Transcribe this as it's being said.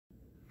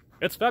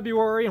It's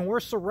February and we're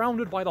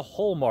surrounded by the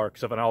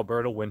hallmarks of an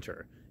Alberta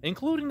winter,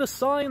 including the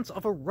signs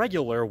of a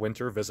regular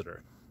winter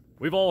visitor.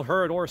 We've all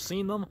heard or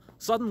seen them,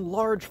 sudden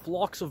large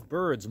flocks of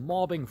birds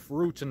mobbing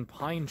fruit and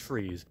pine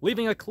trees,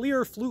 leaving a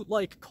clear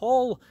flute-like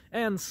call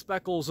and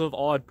speckles of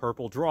odd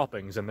purple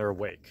droppings in their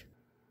wake.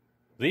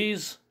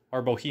 These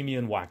are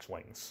Bohemian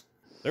Waxwings.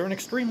 They're an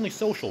extremely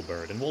social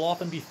bird and will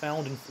often be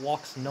found in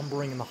flocks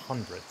numbering in the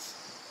hundreds.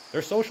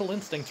 Their social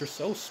instincts are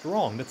so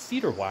strong that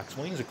cedar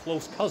waxwings, a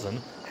close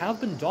cousin, have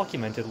been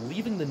documented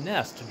leaving the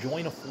nest to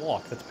join a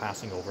flock that's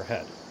passing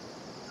overhead.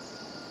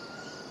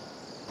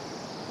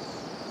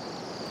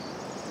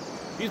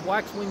 These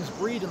waxwings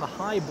breed in the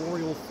high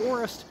boreal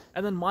forest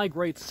and then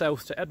migrate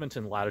south to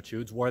Edmonton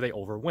latitudes where they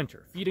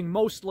overwinter, feeding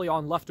mostly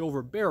on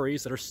leftover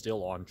berries that are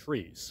still on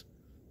trees.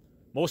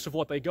 Most of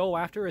what they go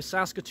after is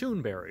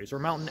Saskatoon berries or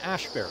mountain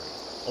ash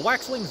berries. A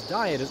waxwing's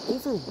diet is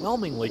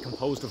overwhelmingly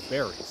composed of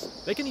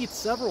berries. They can eat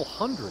several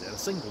hundred in a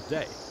single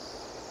day.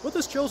 With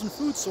this chosen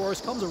food source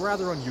comes a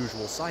rather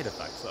unusual side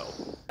effect, though.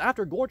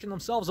 After gorging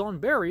themselves on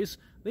berries,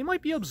 they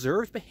might be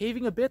observed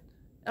behaving a bit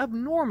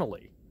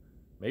abnormally.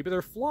 Maybe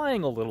they're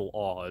flying a little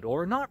odd,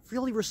 or not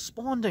really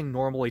responding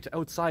normally to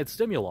outside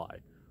stimuli.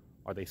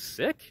 Are they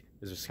sick?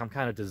 Is there some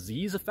kind of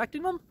disease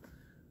affecting them?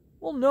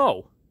 Well,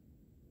 no.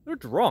 They're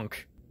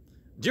drunk.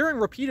 During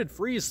repeated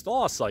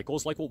freeze-thaw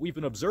cycles like what we've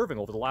been observing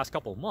over the last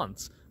couple of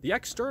months, the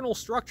external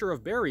structure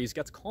of berries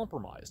gets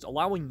compromised,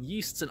 allowing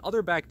yeasts and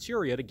other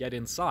bacteria to get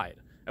inside,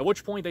 at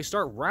which point they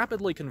start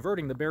rapidly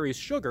converting the berry's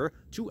sugar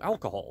to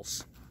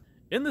alcohols.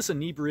 In this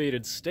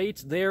inebriated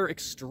state, they're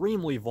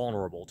extremely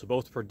vulnerable to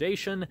both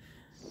predation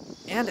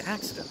and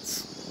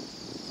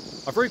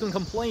accidents. A frequent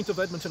complaint of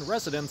Edmonton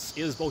residents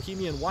is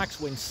Bohemian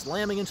waxwings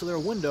slamming into their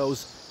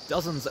windows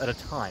dozens at a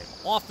time,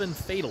 often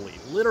fatally,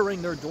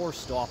 littering their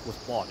doorstop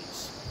with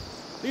bodies.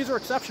 These are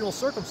exceptional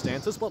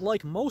circumstances, but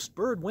like most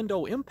bird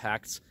window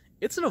impacts,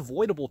 it's an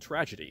avoidable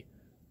tragedy.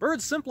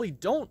 Birds simply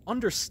don't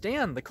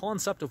understand the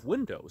concept of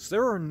windows.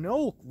 There are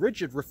no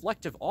rigid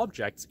reflective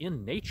objects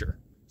in nature.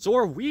 So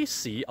where we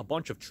see a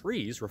bunch of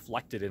trees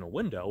reflected in a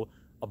window,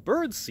 a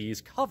bird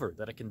sees cover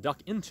that it can duck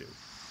into.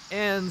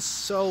 And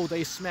so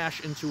they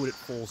smash into it at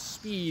full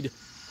speed,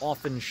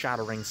 often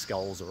shattering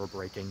skulls or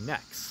breaking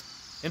necks.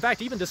 In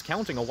fact, even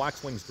discounting a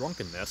waxwing's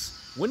drunkenness,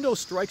 window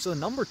strikes are the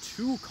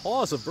 #2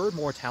 cause of bird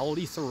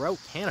mortality throughout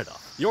Canada.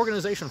 The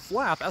organization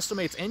FLAP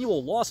estimates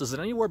annual losses at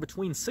anywhere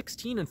between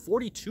 16 and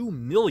 42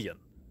 million.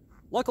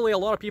 Luckily, a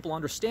lot of people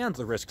understand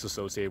the risks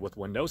associated with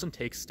windows and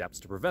take steps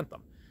to prevent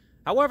them.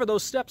 However,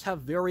 those steps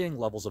have varying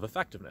levels of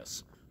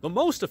effectiveness. The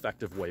most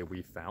effective way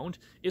we've found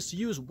is to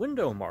use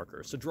window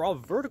markers to draw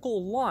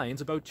vertical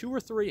lines about 2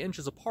 or 3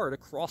 inches apart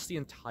across the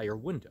entire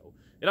window.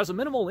 It has a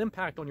minimal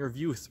impact on your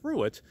view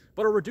through it,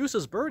 but it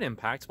reduces bird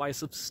impacts by a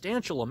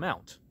substantial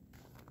amount.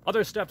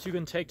 Other steps you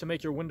can take to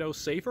make your windows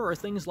safer are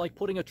things like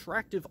putting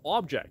attractive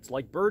objects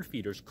like bird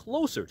feeders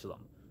closer to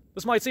them.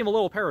 This might seem a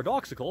little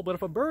paradoxical, but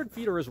if a bird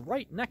feeder is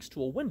right next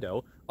to a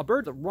window, a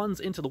bird that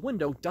runs into the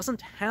window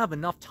doesn't have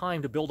enough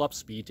time to build up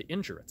speed to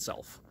injure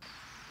itself.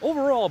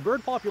 Overall,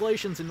 bird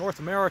populations in North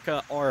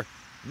America are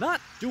not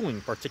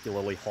doing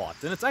particularly hot,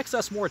 and it's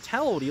excess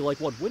mortality like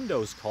what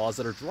windows cause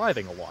that are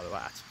driving a lot of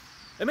that.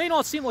 It may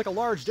not seem like a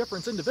large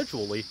difference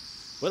individually,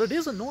 but it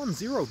is a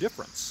non-zero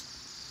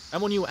difference.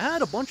 And when you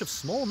add a bunch of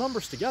small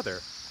numbers together,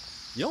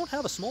 you don't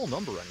have a small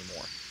number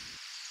anymore.